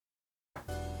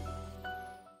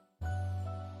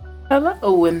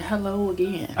Hello and hello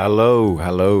again. Hello.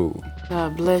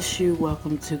 God bless you.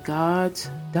 Welcome to God's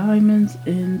Diamonds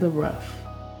in the Rough.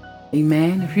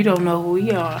 Amen. If you don't know who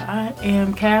we are, I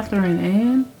am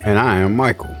Catherine And I am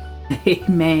Michael.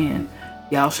 Amen.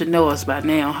 Y'all should know us by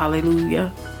now.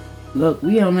 Hallelujah. Look,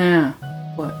 we are now,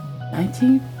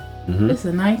 19th? It's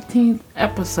the 19th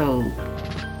episode.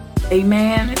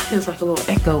 Amen. It feels like a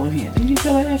little echo in here. Did you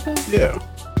feel that echo? Yeah.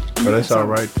 But that's all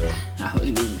right, though.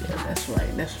 Hallelujah. That's right.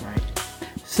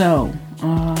 So,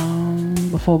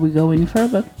 before we go any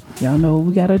further, y'all know what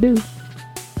we gotta do.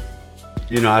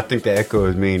 I think the echo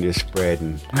is mean it's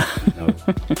spreading.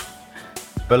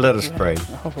 But let us pray.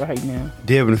 All right now.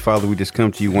 Dear Heavenly Father, we just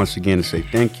come to you once again to say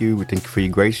thank you. We thank you for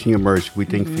your grace and your mercy. We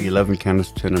thank you for your loving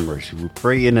kindness, tender mercy. We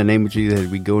pray in the name of Jesus as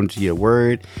we go into your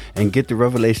word and get the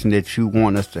revelation that you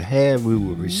want us to have. We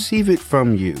will receive it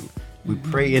from you. We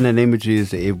pray in the name of Jesus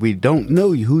that if we don't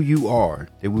know who you are,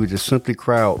 that we would just simply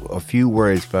cry out a few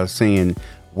words by saying,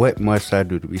 "What must I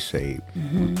do to be saved?"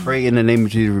 We pray in the name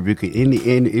of Jesus, rebuking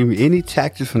any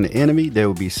tactics from the enemy that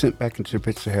will be sent back into the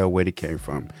pits of hell where they came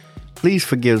from. Please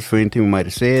forgive us for anything we might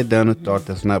have said, done, or thought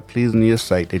that's not pleasing in your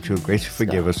sight, that you will graciously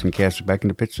forgive us and cast it back in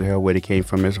the pits of hell where they came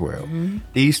from as well.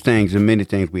 These things and many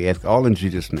things we ask all in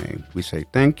Jesus' name. We say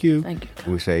thank you. Thank you.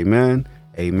 And we say amen,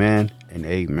 amen, and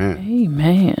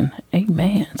amen.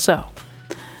 Amen. So,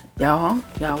 y'all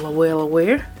are well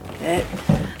aware that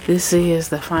this is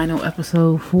the final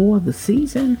episode for the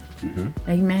season.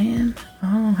 Amen.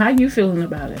 How you feeling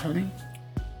about it, honey?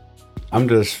 I'm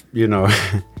just,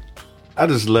 I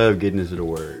just love getting into the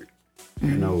word,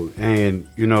 and,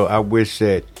 I wish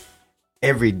that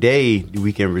every day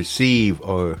we can receive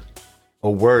a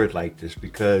word like this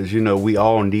because, we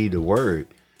all need the word.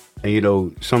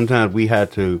 And, sometimes we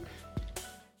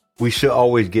should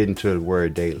always get into the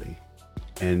word daily.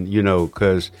 And,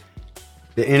 because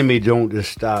the enemy don't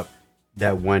just stop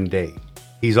that one day.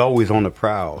 He's always on the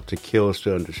prowl to kill,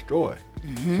 steal, and destroy.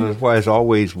 So that's why it's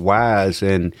always wise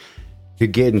and to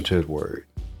get into the word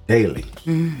daily.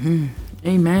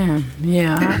 Amen.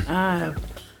 Yeah, I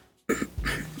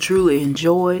truly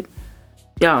enjoyed.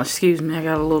 Y'all, excuse me, I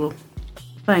got a little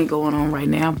thing going on right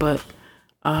now, but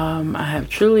I have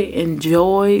truly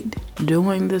enjoyed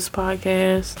doing this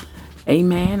podcast.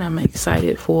 Amen. I'm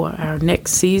excited for our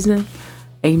next season.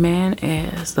 Amen.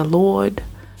 As the Lord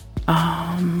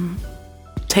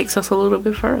takes us a little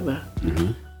bit further.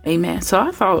 Amen. So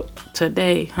I thought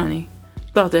today, honey,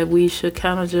 that we should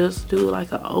kind of just do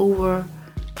like an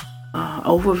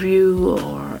overview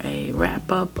or a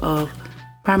wrap up of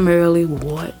primarily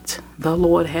what the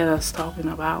Lord had us talking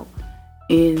about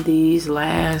in these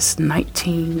last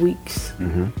 19 weeks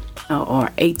or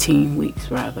 18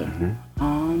 weeks rather.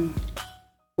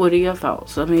 What are your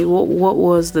thoughts? I mean, what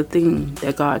was the thing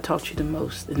that God taught you the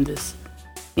most in this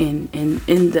in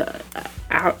the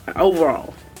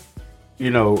overall?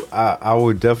 I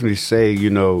would definitely say,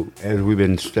 as we've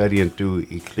been studying through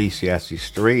Ecclesiastes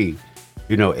 3,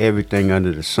 everything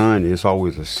under the sun is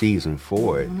always a season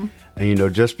for it.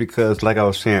 And, just because, like I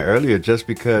was saying earlier, just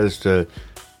because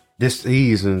this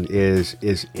season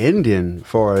is ending as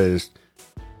far as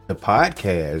the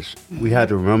podcast, we have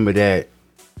to remember that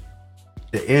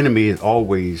the enemy is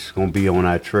always going to be on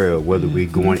our trail, whether we're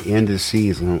going in the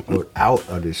season or out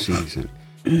of the season.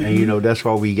 And, that's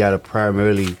why we got to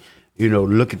primarily,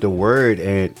 look at the word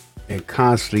and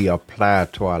constantly apply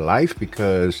it to our life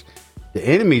because the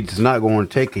enemy is not going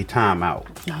to take a time out.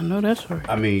 I know that's right.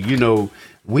 I mean,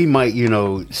 we might,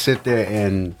 sit there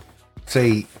and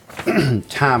say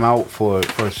time out for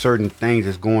certain things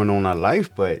that's going on in our life,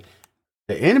 but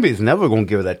the enemy is never going to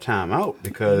give that time out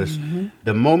because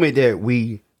the moment that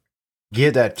we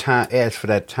give that time, ask for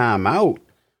that time out,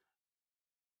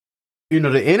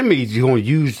 the enemy is going to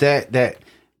use that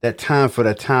time for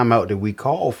the time out that we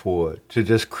call for to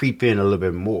just creep in a little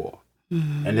bit more.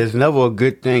 And there's never a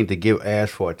good thing to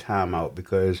ask for a time out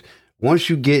because once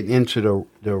you get into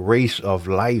the race of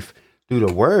life through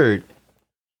the word,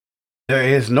 there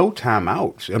is no time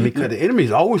out. I mean, because the enemy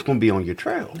is always going to be on your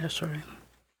trail. That's right.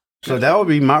 So that would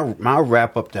be my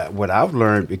wrap up that what I've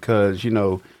learned because,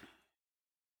 and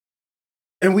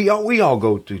we all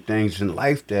go through things in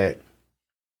life that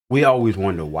we always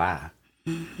wonder why.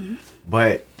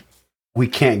 But we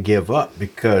can't give up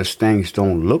because things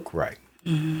don't look right.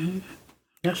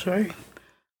 That's right.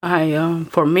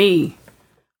 For me,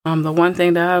 the one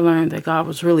thing that I learned that God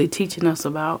was really teaching us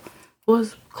about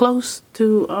was close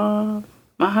to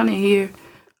my honey here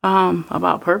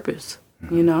about purpose.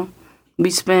 We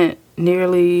spent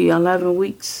nearly 11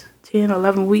 weeks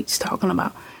talking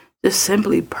about just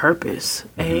simply purpose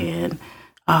and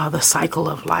the cycle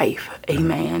of life.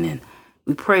 Amen. And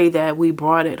we pray that we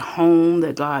brought it home,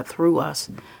 that God through us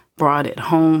brought it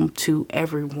home to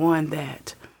everyone,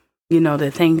 that,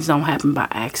 that things don't happen by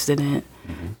accident,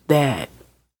 that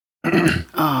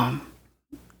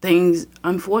things,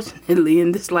 unfortunately,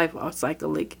 in this life are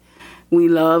cyclic. We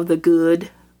love the good.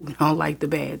 We don't like the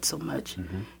bad so much.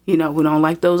 We don't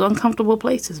like those uncomfortable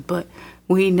places, but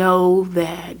we know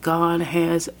that God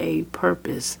has a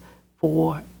purpose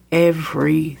for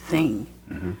everything.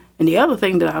 And the other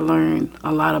thing that I learned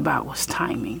a lot about was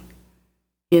timing.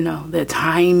 That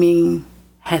timing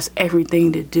has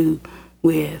everything to do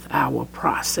with our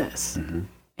process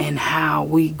and how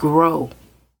we grow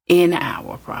in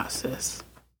our process.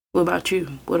 What about you?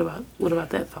 What about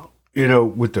that thought?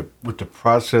 With the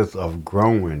process of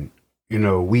growing,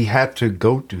 we have to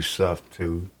go through stuff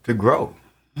to grow.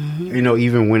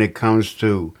 Even when it comes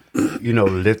to,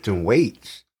 lifting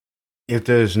weights, if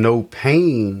there's no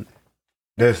pain,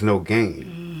 there's no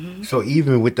gain. So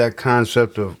even with that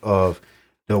concept of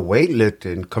the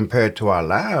weightlifting compared to our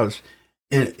lives,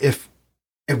 and if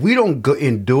we don't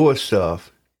endure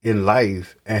stuff in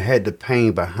life and had the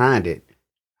pain behind it,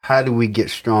 how do we get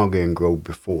stronger and grow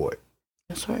before it?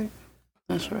 That's right.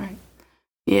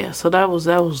 Yeah, so that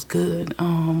was good.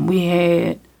 We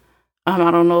had, I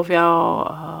don't know if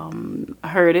y'all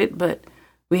heard it, but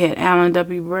we had Alan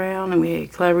W. Brown and we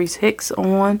had Clarice Hicks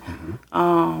on.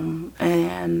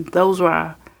 And those were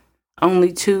our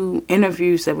only 2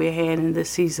 interviews that we had in this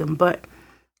season. But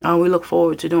we look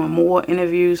forward to doing more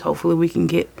interviews. Hopefully we can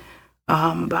get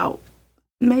about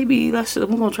maybe, we're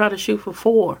going to try to shoot for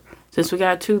 4. Since we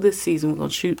got 2 this season, we're going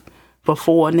to shoot for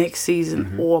 4 next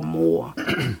season or more.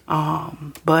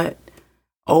 But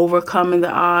overcoming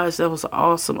the odds, that was an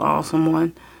awesome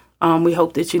one. We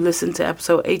hope that you listened to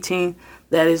episode 18.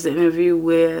 That is the interview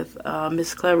with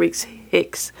Miss Clarice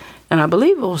Hicks. And I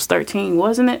believe it was 13,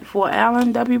 wasn't it, for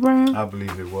Alan W. Brown? I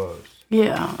believe it was.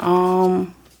 Yeah.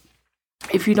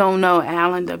 If you don't know,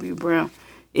 Alan W. Brown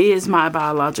is my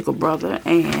biological brother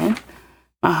and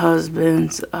my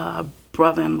husband's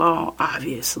brother-in-law,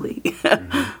 obviously.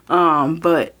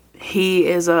 But he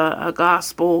is a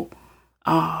gospel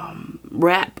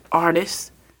rap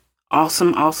artist.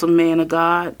 Awesome man of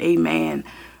God. Amen.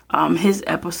 His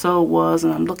episode was,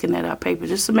 and I'm looking at our paper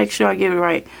just to make sure I get it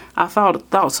right. I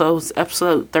thought so. It was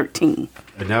episode 13.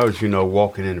 And that was,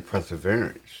 walking into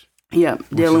perseverance. Yeah,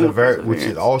 dealing with perseverance. Which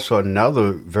is also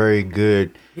another very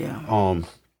good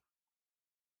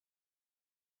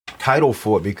title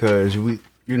for it, because we,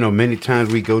 many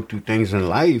times we go through things in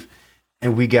life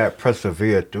and we got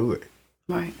persevere through it.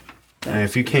 Right. And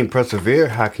if you can't persevere,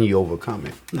 how can you overcome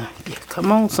it? Yeah,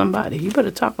 come on, somebody. You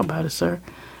better talk about it, sir.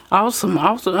 Awesome.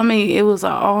 I mean, it was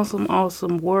an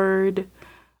awesome word.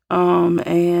 And,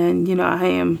 I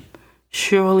am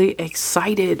surely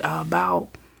excited about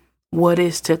what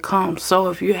is to come. So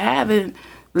if you haven't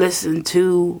listened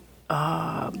to,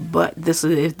 but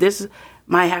if this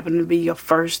might happen to be your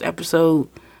first episode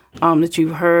that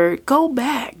you've heard, go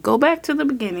back to the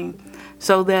beginning,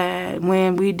 so that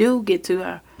when we do get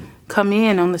to come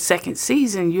in on the second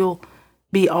season, you'll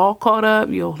be all caught up.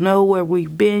 You'll know where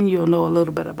we've been. You'll know a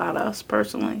little bit about us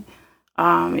personally.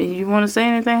 And you want to say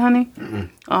anything, honey?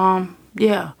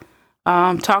 Yeah.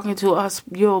 Talking to us,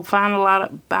 you'll find a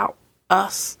lot about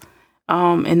us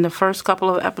in the first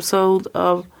couple of episodes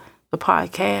of the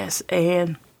podcast,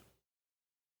 and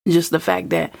just the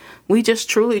fact that we just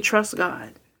truly trust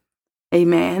God.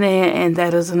 Amen. And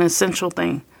that is an essential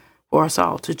thing for us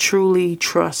all, to truly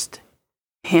trust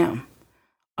Him.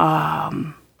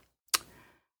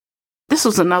 This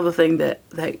was another thing that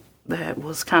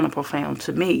was kind of profound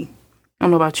to me. I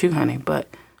don't know about you, honey, but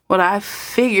what I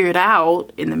figured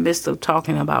out in the midst of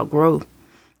talking about growth,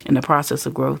 in the process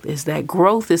of growth, is that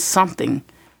growth is something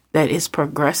that is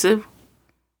progressive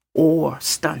or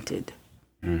stunted.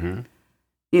 You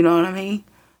know what I mean?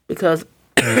 Because,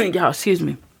 y'all, excuse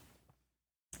me.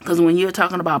 Because when you're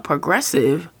talking about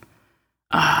progressive,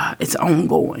 it's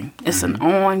ongoing. It's an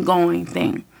ongoing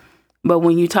thing. But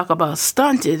when you talk about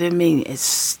stunted, it means it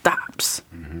stops.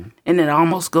 And it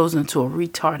almost goes into a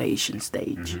retardation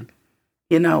stage.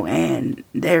 And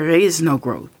there is no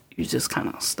growth. You just kind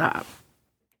of stop.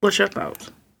 What's your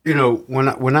thoughts?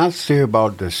 When I say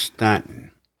about the stunting,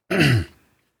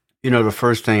 the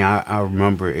first thing I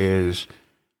remember is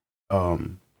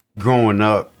growing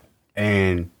up,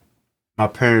 and my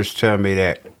parents tell me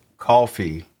that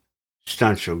coffee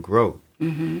stunts your growth.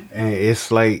 And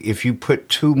it's like, if you put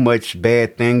too much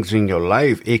bad things in your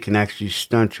life, it can actually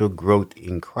stunt your growth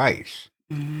in Christ.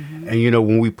 And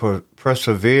when we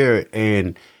persevere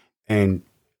and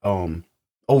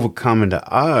overcoming the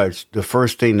odds, the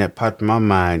first thing that popped in my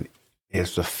mind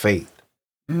is the faith.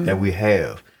 that we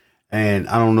have. And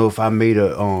I don't know if I made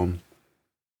a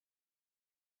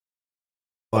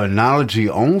analogy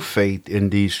on faith in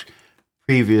these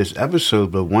previous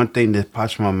episodes, but one thing that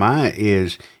pops in my mind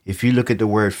is if you look at the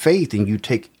word faith and you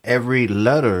take every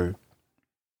letter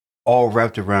all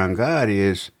wrapped around God,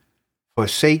 is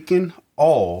forsaken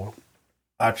all,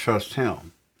 I trust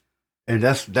him. And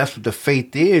that's what the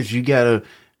faith is. You gotta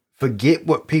forget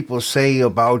what people say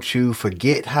about you,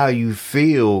 forget how you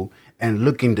feel, and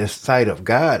look in the sight of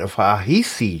God of how he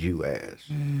sees you as.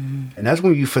 And that's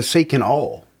when you forsaken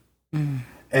all.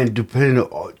 And depending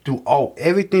through all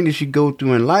everything that you go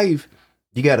through in life,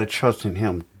 you got to trust in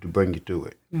him to bring you through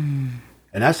it. And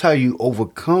that's how you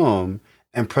overcome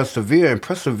and persevere. And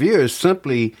persevere is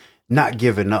simply not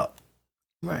giving up.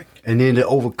 Right. And then the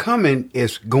overcoming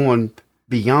is going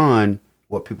beyond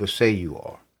what people say you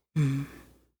are.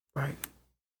 Right.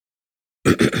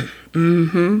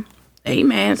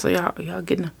 Amen. So y'all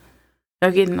getting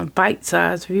a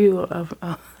bite-sized view of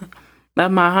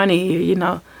my honey here. You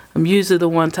know, I'm usually the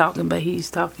one talking, but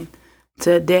he's talking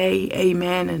today.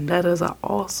 Amen. And that is an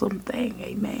awesome thing.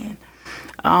 Amen.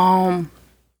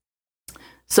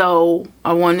 So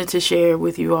I wanted to share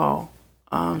with you all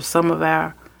some of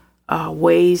our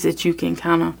ways that you can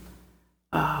kind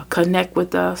of connect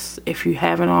with us. If you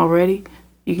haven't already,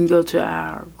 you can go to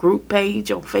our group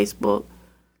page on Facebook.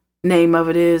 Name of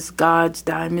it is God's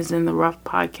Diamonds in the Rough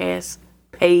podcast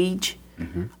page.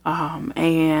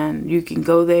 And you can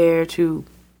go there to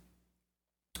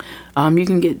you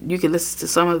can listen to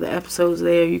some of the episodes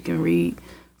there. You can read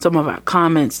some of our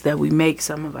comments that we make,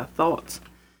 some of our thoughts.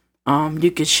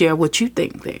 You can share what you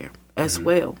think there as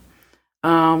well.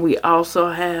 We also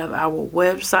have our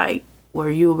website where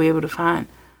you'll be able to find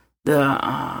the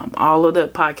all of the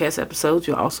podcast episodes.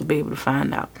 You'll also be able to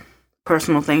find out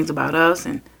personal things about us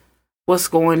and what's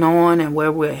going on and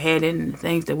where we're headed and the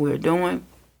things that we're doing.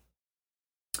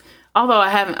 Although I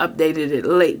haven't updated it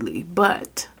lately,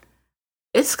 but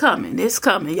it's coming. It's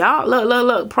coming. Y'all,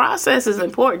 look. Process is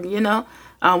important, you know.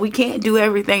 We can't do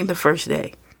everything the first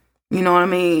day. You know what I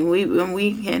mean?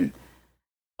 We can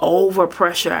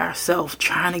overpressure ourselves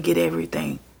trying to get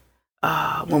everything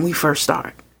when we first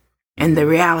start. And the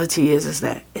reality is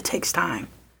that it takes time.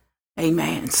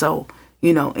 Amen. So,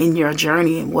 you know, in your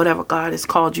journey and whatever God has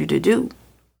called you to do,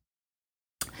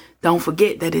 don't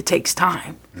forget that it takes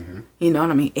time. You know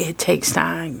what I mean? It takes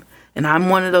time. And I'm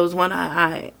one of those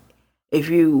if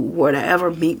you were to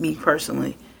ever meet me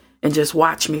personally and just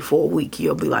watch me for a week,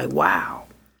 you'll be like, wow.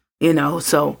 You know,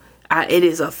 so it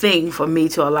is a thing for me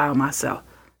to allow myself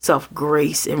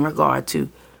grace in regard to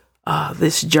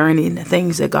this journey and the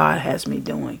things that God has me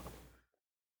doing.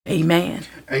 Amen.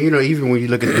 And, you know, even when you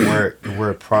look at the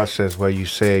word process, where you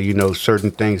say, you know,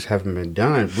 certain things haven't been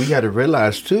done, we got to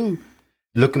realize, too,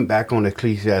 looking back on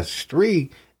Ecclesiastes 3,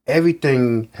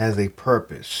 everything has a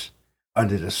purpose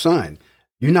under the sun.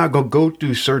 You're not going to go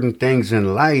through certain things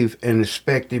in life and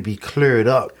expect to be cleared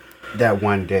up that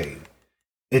one day.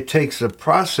 It takes a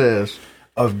process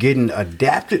of getting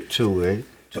adapted to it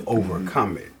to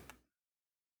overcome it.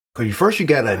 Because first you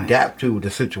got to adapt to the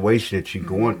situation that you're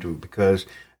going through. Because,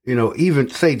 you know, even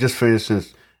say, just for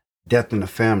instance, death in the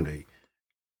family.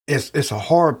 It's a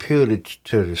hard pill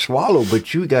to swallow,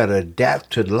 but you got to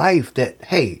adapt to life that,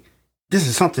 hey, this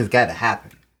is something that's got to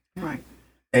happen. Right.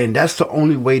 And that's the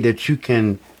only way that you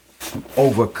can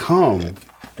overcome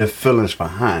the feelings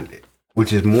behind it,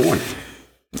 which is mourning.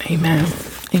 Amen.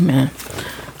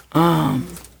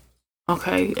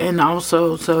 Okay. And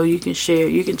also, so you can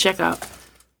check out,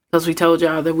 because we told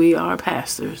y'all that we are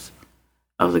pastors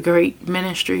of the great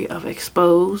ministry of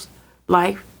Exposed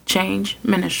Life Change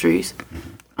Ministries,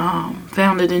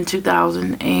 founded in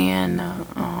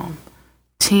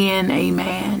 2010.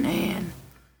 Amen. And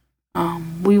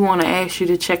we want to ask you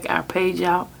to check our page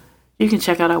out. You can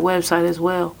check out our website as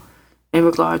well in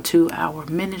regard to our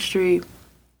ministry,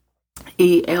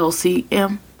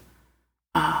 ELCM,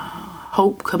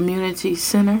 Hope Community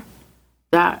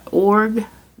Center.org.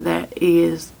 That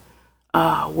is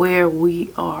where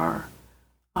we are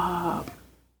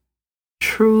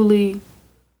truly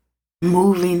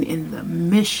moving in the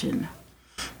mission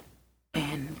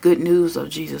and good news of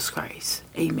Jesus Christ.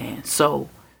 Amen. So,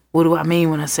 what do I mean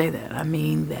when I say that? I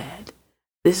mean that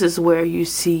this is where you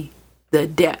see the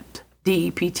depth,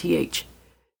 DEPTH,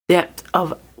 depth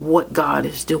of what God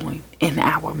is doing in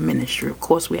our ministry. Of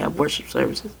course, we have worship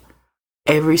services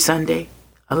every Sunday,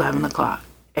 11 o'clock,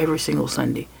 every single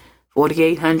Sunday.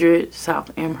 4800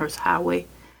 South Amherst Highway,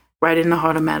 right in the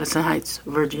heart of Madison Heights,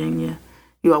 Virginia.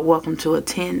 You are welcome to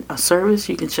attend a service.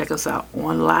 You can check us out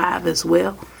on live as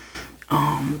well.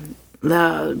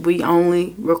 We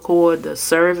only record the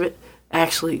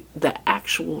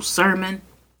actual sermon,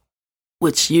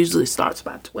 which usually starts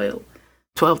by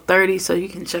 12:30. So you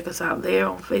can check us out there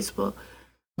on Facebook.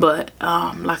 But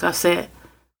like I said,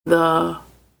 the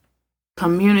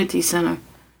community center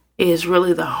is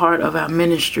really the heart of our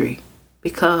ministry,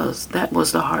 because that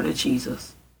was the heart of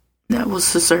Jesus. That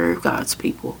was to serve God's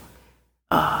people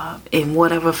in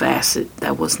whatever facet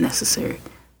that was necessary.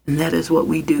 And that is what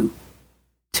we do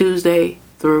Tuesday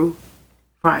through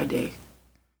Friday,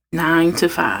 9 to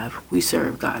 5. We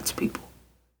serve God's people.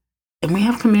 And we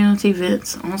have community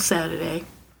events on Saturday.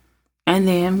 And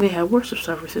then we have worship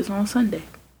services on Sunday.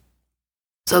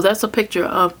 So that's a picture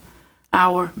of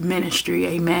our ministry,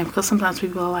 amen. Because sometimes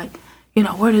people are like,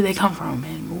 where do they come from?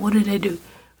 And what do they do?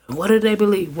 What do they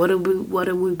believe? What do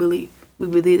we believe? We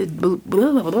believe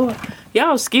that,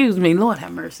 y'all excuse me, Lord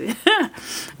have mercy.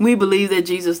 We believe that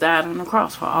Jesus died on the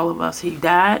cross for all of us. He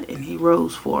died and he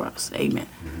rose for us. Amen.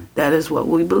 Mm-hmm. That is what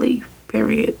we believe,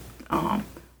 period.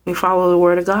 We follow the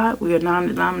word of God. We are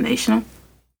non-denominational.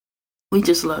 We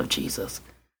just love Jesus.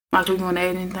 Michael, you want to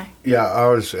add anything? Yeah, I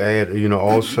would just add,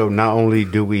 also not only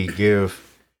do we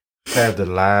have the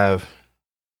live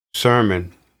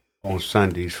sermon on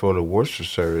Sundays for the worship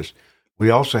service, we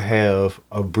also have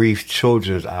a brief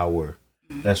children's hour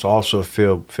that's also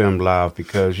filmed live,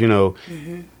 because,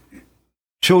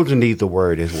 children need the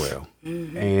word as well.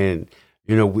 Mm-hmm. And,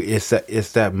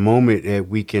 it's that moment that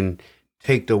we can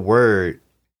take the word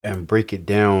and break it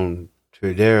down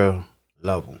to their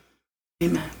level.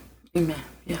 Amen.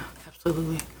 Yeah,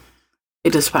 absolutely.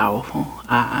 It is powerful.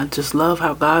 I just love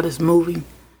how God is moving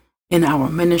in our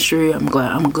ministry. I'm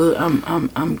glad.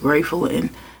 I'm grateful in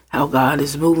how God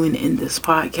is moving in this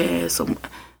podcast. So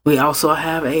we also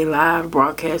have a live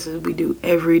broadcast that we do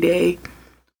every day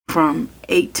from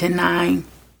 8 to 9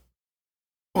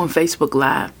 on Facebook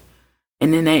Live.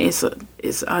 And then it's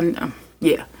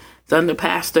under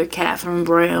Pastor Catherine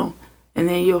Brown. And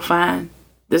then you'll find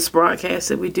this broadcast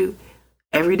that we do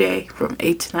every day from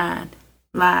 8 to 9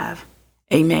 live.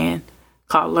 Amen.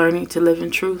 Called Learning to Live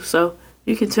in Truth. So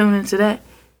you can tune into that.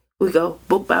 We go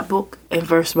book by book and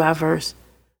verse by verse,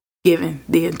 giving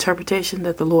the interpretation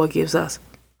that the Lord gives us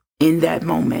in that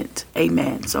moment.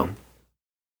 Amen. So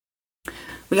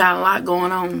we got a lot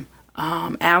going on.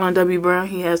 Alan W. Brown,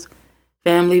 he has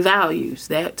Family Values.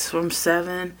 That's from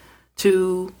 7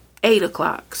 to 8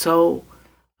 o'clock. So,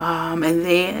 and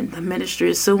then the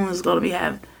ministry soon is going to be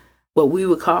having what we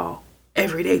would call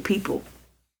Everyday People.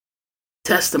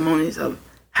 Testimonies of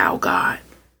how God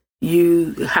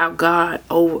used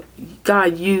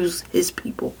his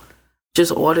people.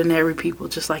 Just ordinary people,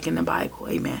 just like in the Bible.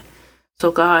 Amen.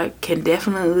 So God can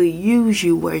definitely use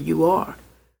you where you are.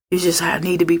 You just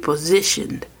need to be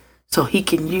positioned so he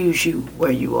can use you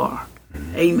where you are.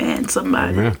 Amen,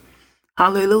 somebody. Amen.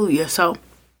 Hallelujah. So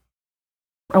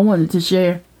I wanted to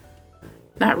share,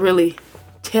 not really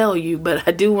tell you, but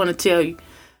I do want to tell you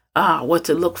what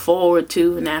to look forward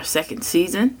to in our second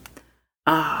season.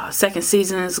 Second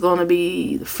season is going to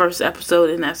be the first episode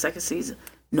in that second season,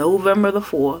 November the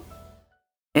 4th.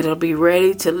 It'll be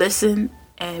ready to listen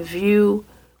and view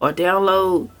or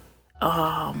download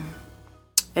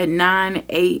at 9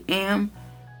 a.m.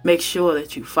 Make sure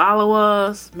that you follow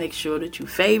us. Make sure that you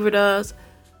favorite us.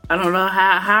 I don't know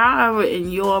however in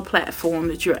your platform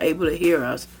that you're able to hear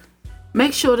us.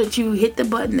 Make sure that you hit the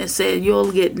button that says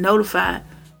you'll get notified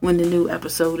when the new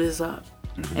episode is up.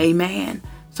 Mm-hmm. Amen.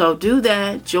 So do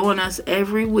that. Join us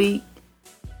every week,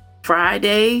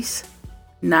 Fridays,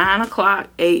 9 o'clock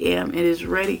a.m. It is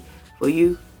ready for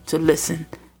you to listen.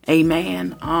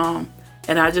 Amen.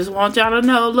 And I just want y'all to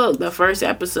know, look, the first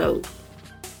episode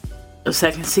of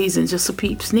second season, just a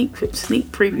sneak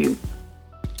preview.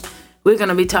 We're going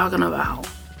to be talking about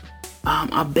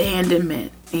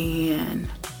abandonment and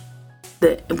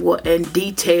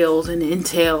details and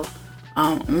intel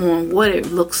on what it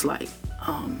looks like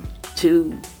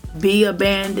to be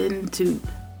abandoned, to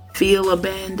feel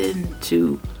abandoned,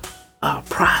 to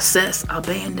process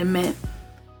abandonment,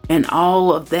 and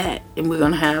all of that. And we're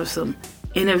going to have some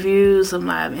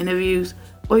live interviews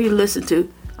where you listen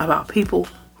to about people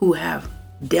who have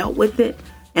dealt with it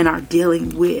and are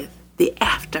dealing with the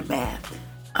aftermath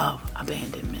of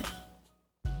abandonment.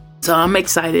 So I'm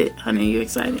excited. Honey, you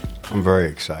excited? I'm very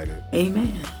excited.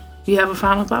 Amen. You have a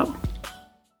final thought?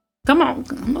 Come on.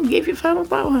 I'm going to give you a final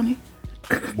thought, honey.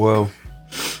 Well,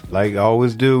 like I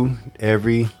always do,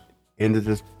 every end of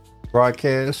this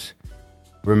broadcast,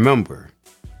 remember,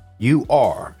 you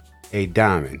are a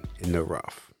diamond in the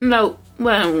rough. No,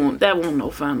 well, that won't no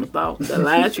final thought. The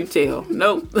lies you tell.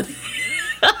 Nope.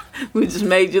 We just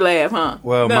made you laugh, huh?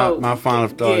 Well, No. my final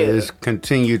thought Yeah. is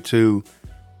continue to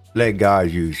let God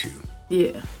use you.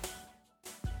 Yeah.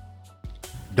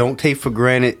 Don't take for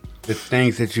granted the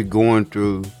things that you're going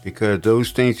through, because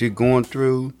those things you're going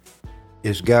through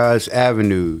is God's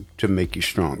avenue to make you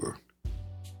stronger.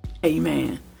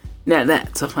 Amen. Now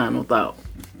that's a final thought.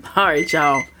 All right,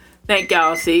 y'all. Thank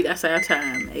y'all. See, that's our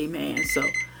time. Amen. So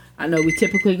I know we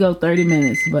typically go 30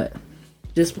 minutes, but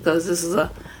just because this is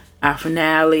our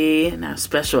finale and our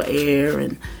special air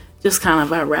and just kind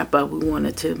of our wrap up, we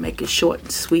wanted to make it short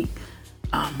and sweet.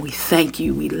 We thank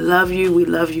you. We love you. We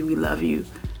love you. We love you.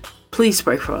 Please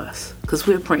pray for us because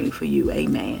we're praying for you.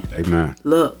 Amen. Amen.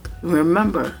 Look,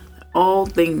 remember, all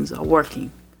things are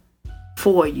working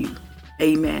for you.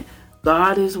 Amen.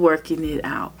 God is working it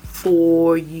out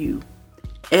for you.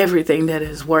 Everything that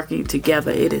is working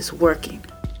together, it is working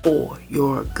for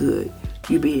your good.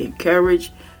 You be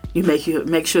encouraged. You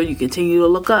make sure you continue to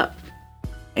look up.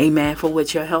 Amen. For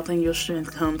which your health and your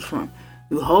strength comes from.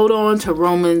 You hold on to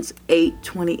Romans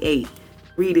 8:28.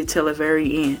 Read it till the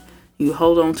very end. You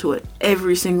hold on to it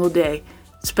every single day,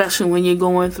 especially when you're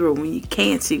going through, when you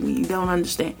can't see, when you don't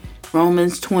understand.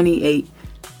 Romans 28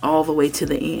 all the way to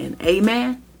the end.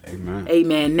 Amen. Amen.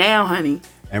 Amen. Now, honey.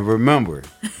 And remember,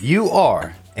 you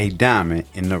are a diamond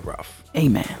in the rough.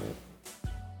 Amen.